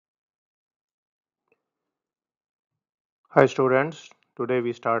Hi students, today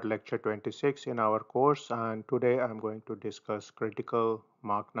we start lecture 26 in our course and today I am going to discuss critical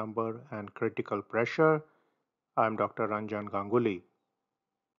Mach number and critical pressure. I am Dr. Ranjan Ganguly.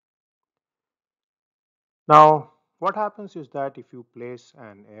 Now what happens is that if you place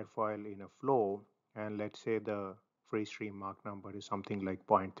an airfoil in a flow and let's say the free stream Mach number is something like zero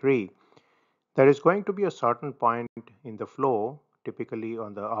point 0.3, there is going to be a certain point in the flow, typically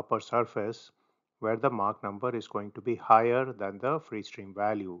on the upper surface, where the Mach number is going to be higher than the free stream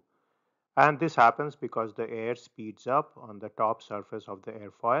value. And this happens because the air speeds up on the top surface of the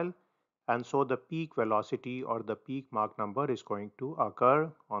airfoil, and so the peak velocity or the peak Mach number is going to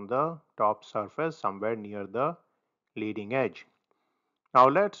occur on the top surface somewhere near the leading edge. Now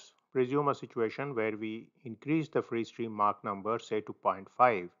let's presume a situation where we increase the free stream Mach number say to zero point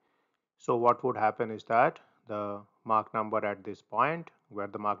 0.5. So what would happen is that the Mach number at this point, where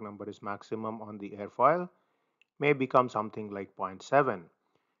the Mach number is maximum on the airfoil, may become something like zero point 0.7.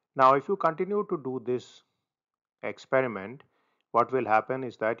 Now if you continue to do this experiment, what will happen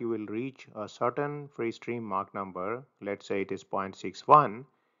is that you will reach a certain free stream Mach number, let's say it is 0.61,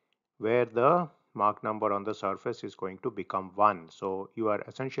 where the Mach number on the surface is going to become 1. So you are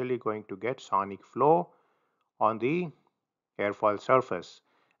essentially going to get sonic flow on the airfoil surface.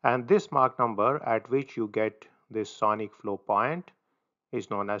 And this Mach number at which you get this sonic flow point is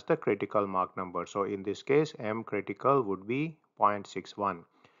known as the critical Mach number. So in this case, M critical would be 0.61.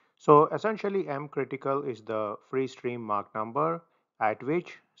 So essentially M critical is the free stream Mach number at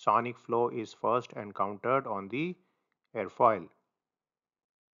which sonic flow is first encountered on the airfoil.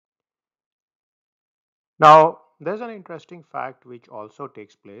 Now there's an interesting fact which also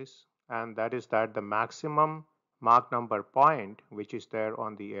takes place, and that is that the maximum Mach number point which is there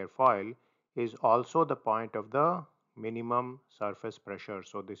on the airfoil is also the point of the minimum surface pressure.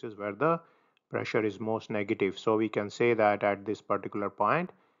 So this is where the pressure is most negative. So we can say that at this particular point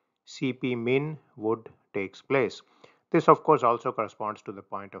Cp min would takes place. This of course also corresponds to the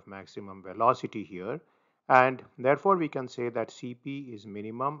point of maximum velocity here, and therefore we can say that Cp is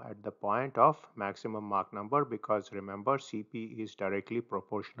minimum at the point of maximum Mach number, because remember Cp is directly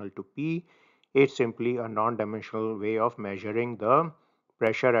proportional to P. It's simply a non-dimensional way of measuring the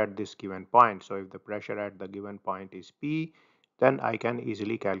pressure at this given point. So if the pressure at the given point is P, then I can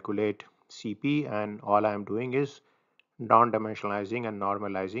easily calculate Cp, and all I am doing is non-dimensionalizing and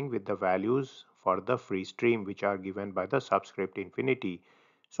normalizing with the values for the free stream which are given by the subscript infinity.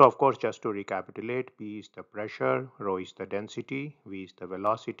 So of course, just to recapitulate, P is the pressure, rho is the density, V is the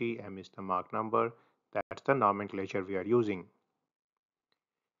velocity, M is the Mach number. That's the nomenclature we are using.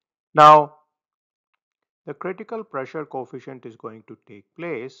 Now the critical pressure coefficient is going to take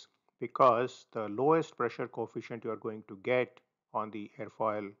place because the lowest pressure coefficient you are going to get on the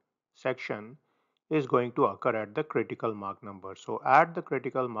airfoil section is going to occur at the critical Mach number. So at the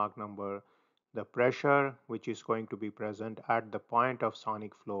critical Mach number, the pressure which is going to be present at the point of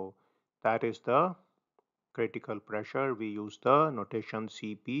sonic flow, that is the critical pressure. We use the notation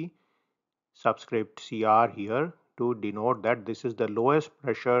Cp subscript Cr here to denote that this is the lowest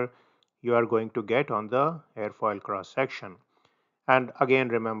pressure you are going to get on the airfoil cross section. And again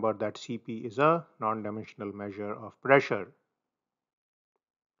remember that Cp is a non-dimensional measure of pressure.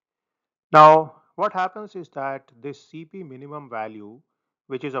 Now what happens is that this Cp minimum value,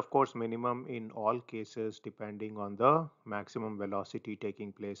 which is of course minimum in all cases depending on the maximum velocity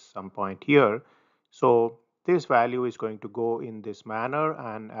taking place some point here. So this value is going to go in this manner,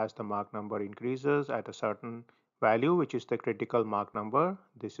 and as the Mach number increases at a certain value which is the critical Mach number,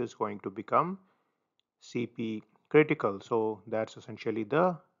 this is going to become Cp critical. So that's essentially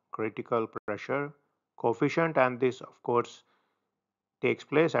the critical pressure coefficient, and this of course takes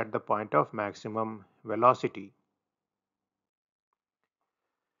place at the point of maximum velocity.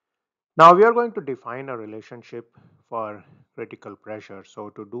 Now we are going to define a relationship for critical pressure. So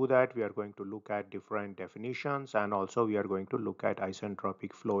to do that, we are going to look at different definitions, and also we are going to look at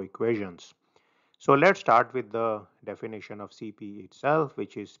isentropic flow equations. So let's start with the definition of Cp itself,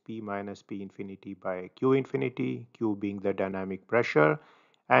 which is P minus P infinity by Q infinity, Q being the dynamic pressure,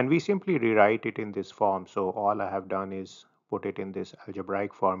 and we simply rewrite it in this form. So all I have done is put it in this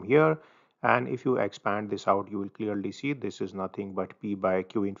algebraic form here, and if you expand this out, you will clearly see this is nothing but P by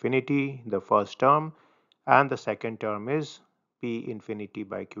Q infinity, the first term, and the second term is P infinity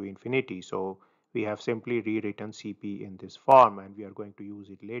by Q infinity. So we have simply rewritten Cp in this form, and we are going to use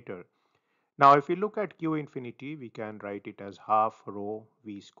it later. Now if we look at Q infinity, we can write it as half rho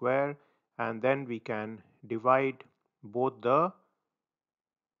V square, and then we can divide both the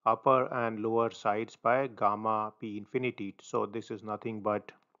upper and lower sides by gamma P infinity. So this is nothing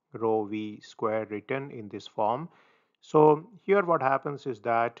but rho V square written in this form. So here what happens is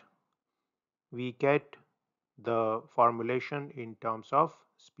that we get the formulation in terms of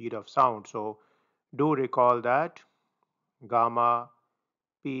speed of sound. So do recall that gamma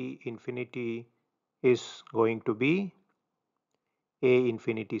p infinity is going to be a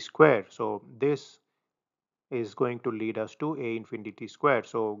infinity square. So this is going to lead us to a infinity square.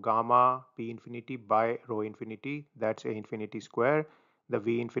 So gamma p infinity by rho infinity, that's a infinity square. The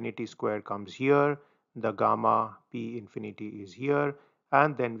v infinity square comes here. The gamma p infinity is here.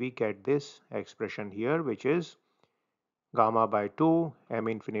 And then we get this expression here, which is gamma by 2 m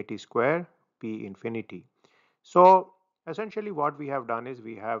infinity square p infinity. So essentially what we have done is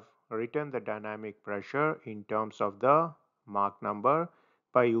we have written the dynamic pressure in terms of the Mach number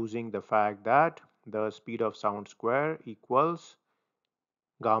by using the fact that the speed of sound square equals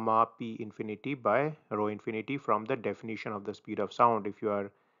gamma p infinity by rho infinity from the definition of the speed of sound. If you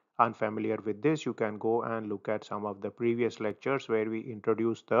are unfamiliar with this, you can go and look at some of the previous lectures where we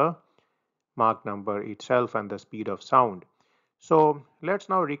introduced the Mach number itself and the speed of sound. So let's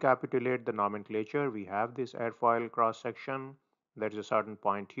now recapitulate the nomenclature. We have this airfoil cross section. There is a certain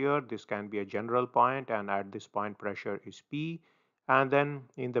point here. This can be a general point, and at this point pressure is P. And then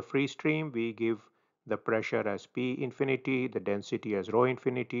in the free stream we give the pressure as P infinity, the density as rho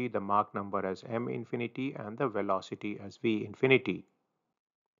infinity, the Mach number as m infinity, and the velocity as v infinity.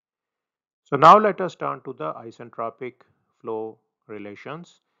 So now let us turn to the isentropic flow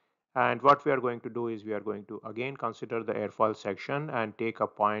relations. And what we are going to do is we are going to again consider the airfoil section and take a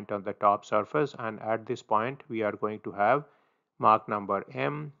point on the top surface, and at this point we are going to have Mach number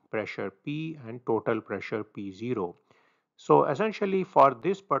m, pressure P, and total pressure P0. So essentially for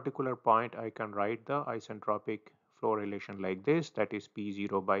this particular point I can write the isentropic flow relation like this, that is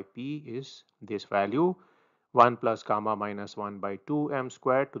P0 by P is this value 1 plus gamma minus 1 by 2 m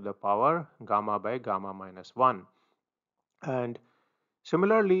squared to the power gamma by gamma minus 1. And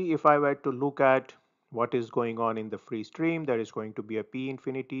similarly, if I were to look at what is going on in the free stream, there is going to be a P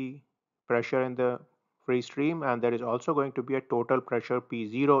infinity pressure in the free stream, and there is also going to be a total pressure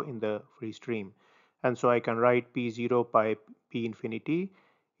P0 in the free stream. And so I can write P0 by P infinity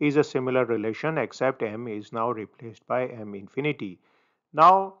is a similar relation, except m is now replaced by m infinity.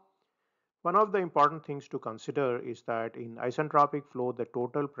 Now, one of the important things to consider is that in isentropic flow, the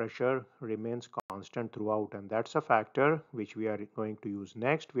total pressure remains constant throughout, and that's a factor which we are going to use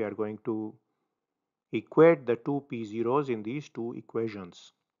next. We are going to equate the two P zeros in these two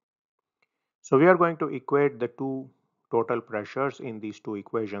equations. So we are going to equate the two total pressures in these two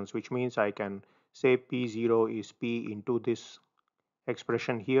equations, which means I can say P0 is P into this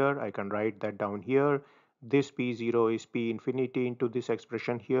expression here. I can write that down here. This P0 is P infinity into this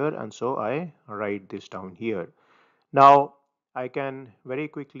expression here, and so I write this down here. Now I can very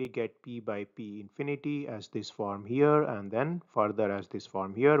quickly get P by P infinity as this form here, and then further as this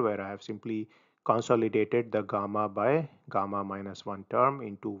form here, where I have simply consolidated the gamma by gamma minus 1 term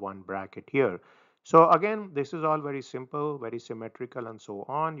into one bracket here. So again, this is all very simple, very symmetrical, and so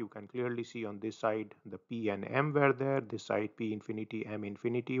on. You can clearly see on this side the P and M were there, this side P infinity, M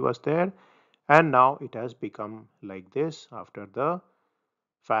infinity was there, and now it has become like this after the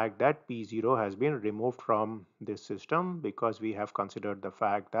fact that P0 has been removed from this system, because we have considered the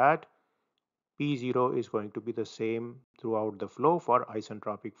fact that P0 is going to be the same throughout the flow for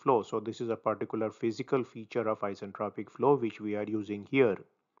isentropic flow. So this is a particular physical feature of isentropic flow which we are using here.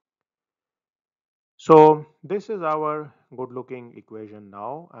 So this is our good looking equation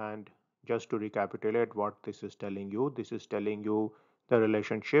now, and just to recapitulate what this is telling you, this is telling you the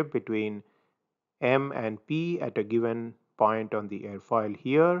relationship between m and p at a given point on the airfoil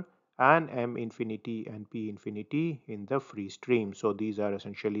here, and m infinity and p infinity in the free stream. So these are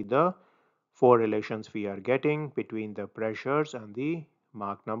essentially the four relations we are getting between the pressures and the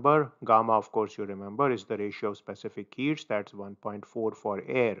Mach number. Gamma, of course, you remember, is the ratio of specific heats, that's 1.4 for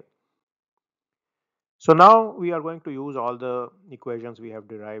air. So now we are going to use all the equations we have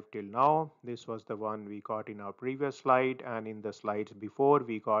derived till now. This was the one we got in our previous slide, and in the slides before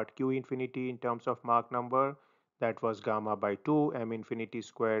we got Q infinity in terms of Mach number, that was gamma by 2 m infinity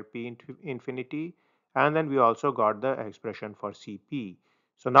square P infinity, and then we also got the expression for Cp.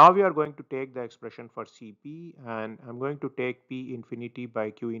 So now we are going to take the expression for Cp, and I'm going to take P infinity by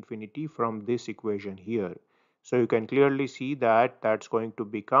Q infinity from this equation here. So you can clearly see that that's going to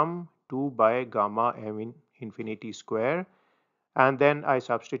become 2 by gamma m infinity square, and then I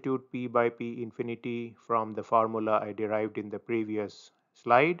substitute P by P infinity from the formula I derived in the previous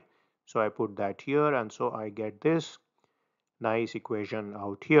slide. So I put that here, and so I get this nice equation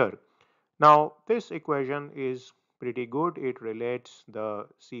out here. Now this equation is pretty good. It relates the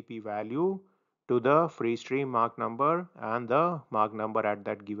Cp value to the free stream Mach number and the Mach number at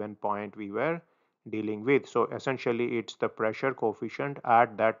that given point we were dealing with. So essentially it's the pressure coefficient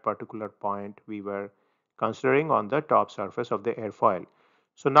at that particular point we were considering on the top surface of the airfoil.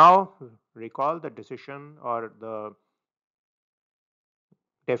 So now recall the decision or the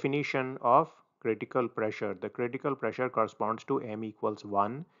definition of critical pressure. The critical pressure corresponds to m equals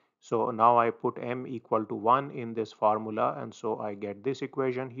 1. So now I put m equal to 1 in this formula, and so I get this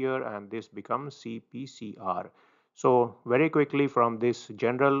equation here, and this becomes CPCR. So very quickly from this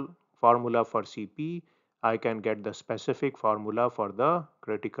general formula for CP, I can get the specific formula for the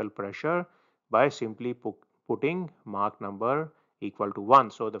critical pressure by simply putting Mach number equal to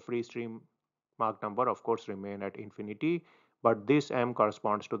 1. So the free stream Mach number of course remain at infinity, but this m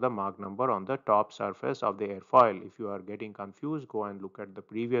corresponds to the Mach number on the top surface of the airfoil. If you are getting confused, go and look at the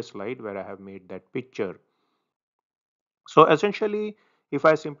previous slide where I have made that picture. So essentially, if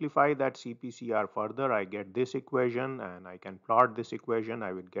I simplify that CPCR further, I get this equation and I can plot this equation.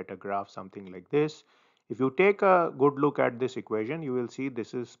 I will get a graph something like this. If you take a good look at this equation, you will see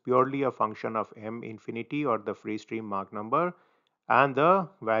this is purely a function of m infinity or the free stream Mach number and the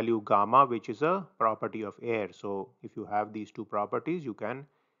value gamma, which is a property of air. So if you have these two properties, you can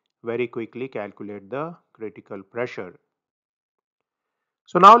very quickly calculate the critical pressure.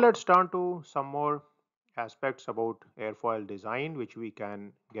 So now let's turn to some more aspects about airfoil design which we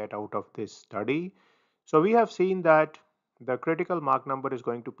can get out of this study. So we have seen that the critical Mach number is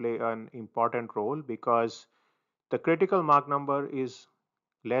going to play an important role because the critical Mach number is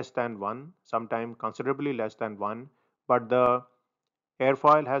less than 1, sometimes considerably less than 1, but the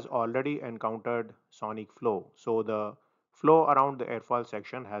airfoil has already encountered sonic flow. So the flow around the airfoil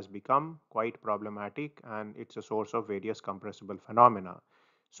section has become quite problematic and it's a source of various compressible phenomena.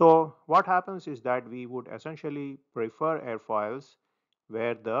 So what happens is that we would essentially prefer airfoils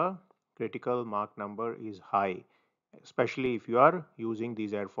where the critical Mach number is high, especially if you are using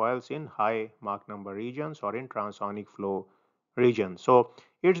these airfoils in high Mach number regions or in transonic flow regions. So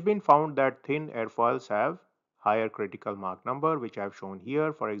it's been found that thin airfoils have higher critical Mach number, which I've shown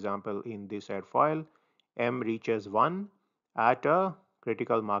here. For example, in this airfoil, M reaches 1 at a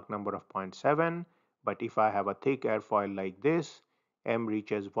critical Mach number of 0.7, but if I have a thick airfoil like this, M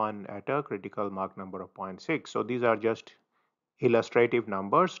reaches 1 at a critical Mach number of zero point 0.6. So these are just illustrative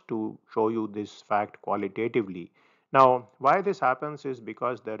numbers to show you this fact qualitatively. Now, why this happens is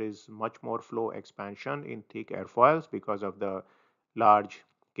because there is much more flow expansion in thick airfoils because of the large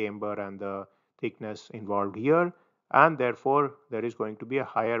camber and the thickness involved here, and therefore there is going to be a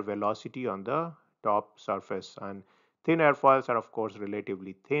higher velocity on the top surface. And thin airfoils are of course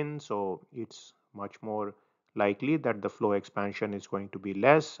relatively thin, so it's much more likely that the flow expansion is going to be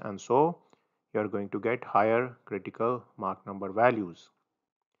less, and so you're going to get higher critical Mach number values.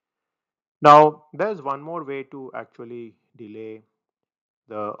 Now, there's one more way to actually delay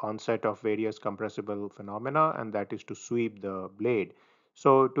the onset of various compressible phenomena, and that is to sweep the blade.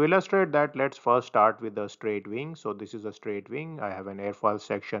 So to illustrate that, let's first start with the straight wing. So this is a straight wing. I have an airfoil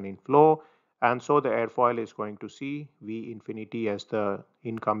section in flow, and so the airfoil is going to see V infinity as the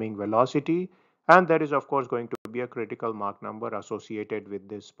incoming velocity, and there is of course going to be a critical Mach number associated with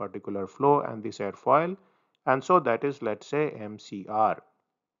this particular flow and this airfoil, and so that is, let's say, MCR.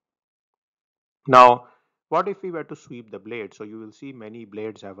 Now, what if we were to sweep the blade? So you will see many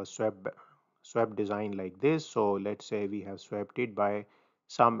blades have a swept design like this. So let's say we have swept it by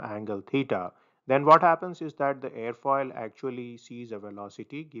some angle theta. Then what happens is that the airfoil actually sees a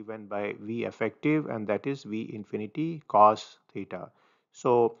velocity given by V effective, and that is V infinity cos theta.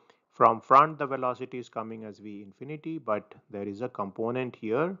 So from front the velocity is coming as V infinity, but there is a component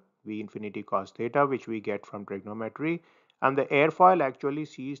here V infinity cos theta which we get from trigonometry, and the airfoil actually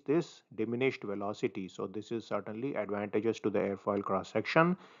sees this diminished velocity. So this is certainly advantageous to the airfoil cross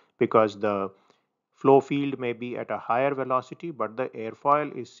section because the flow field may be at a higher velocity, but the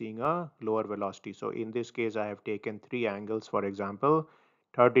airfoil is seeing a lower velocity. So in this case, I have taken three angles, for example,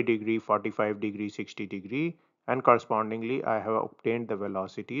 30 degree, 45 degree, 60 degree, and correspondingly I have obtained the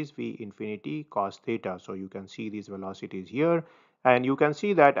velocities V infinity cos theta. So you can see these velocities here, and you can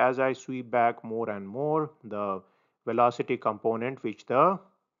see that as I sweep back more and more, the velocity component which the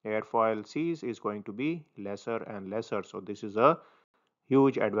airfoil sees is going to be lesser and lesser. So this is a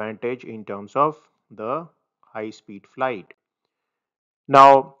huge advantage in terms of the high speed flight.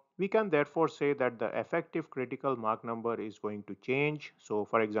 Now, we can therefore say that the effective critical Mach number is going to change. So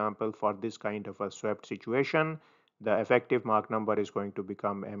for example, for this kind of a swept situation, the effective Mach number is going to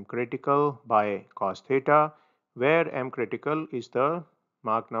become m critical by cos theta, where m critical is the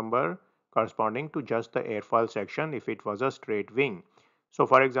Mach number corresponding to just the airfoil section if it was a straight wing. So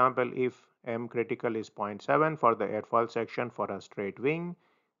for example, if M critical is 0.7 for the airfoil section for a straight wing,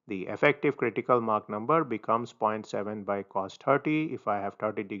 the effective critical Mach number becomes zero point 0.7 by cos 30 if I have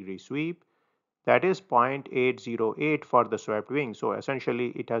 30-degree sweep. That is 0.808 for the swept wing. So essentially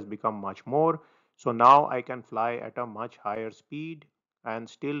it has become much more. So now I can fly at a much higher speed and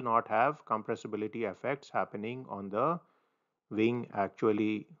still not have compressibility effects happening on the wing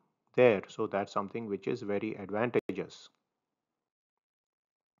actually there. So that's something which is very advantageous.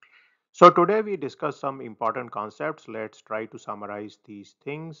 So today we discuss some important concepts. Let's try to summarize these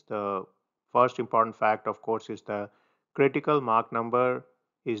things. The first important fact, of course, is the critical Mach number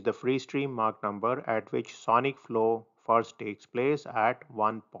is the free stream Mach number at which sonic flow first takes place at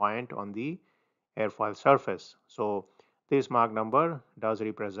one point on the airfoil surface. So this Mach number does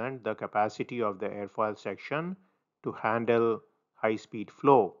represent the capacity of the airfoil section to handle high speed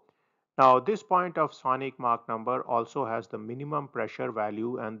flow. Now this point of sonic Mach number also has the minimum pressure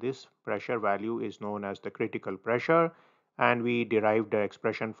value, and this pressure value is known as the critical pressure, and we derived the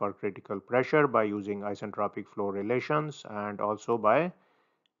expression for critical pressure by using isentropic flow relations and also by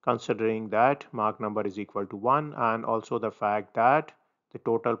considering that Mach number is equal to 1 and also the fact that the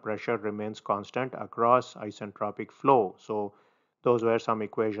total pressure remains constant across isentropic flow. So those were some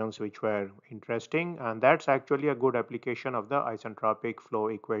equations which were interesting, and that's actually a good application of the isentropic flow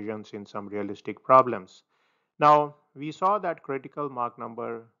equations in some realistic problems. Now we saw that critical Mach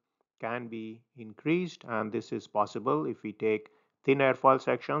number can be increased, and this is possible if we take thin airfoil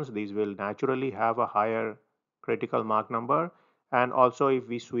sections. These will naturally have a higher critical Mach number, and also if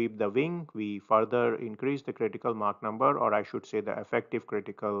we sweep the wing, we further increase the critical Mach number, or I should say the effective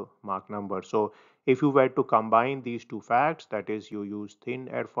critical Mach number. So if you were to combine these two facts, that is you use thin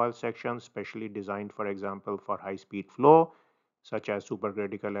airfoil sections specially designed for example for high speed flow such as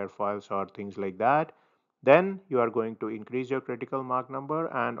supercritical airfoils or things like that, then you are going to increase your critical Mach number,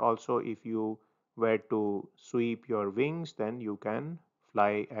 and also if you were to sweep your wings, then you can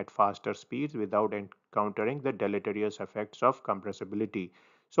fly at faster speeds without encountering the deleterious effects of compressibility.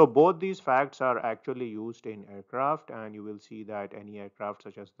 So both these facts are actually used in aircraft, and you will see that any aircraft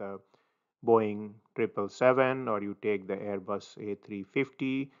such as the Boeing 777 or you take the Airbus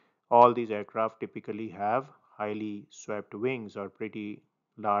A350, all these aircraft typically have highly swept wings or pretty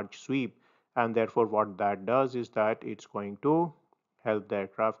large sweep, and therefore what that does is that it's going to help the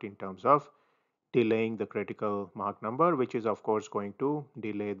aircraft in terms of delaying the critical Mach number, which is of course going to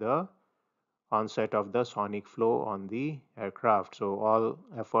delay the onset of the sonic flow on the aircraft. So all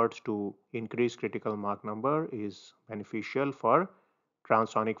efforts to increase critical Mach number is beneficial for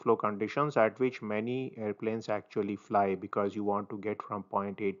transonic flow conditions at which many airplanes actually fly, because you want to get from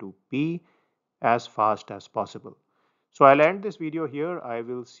point A to B as fast as possible. So I'll end this video here. I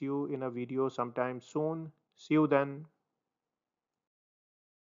will see you in a video sometime soon. See you then.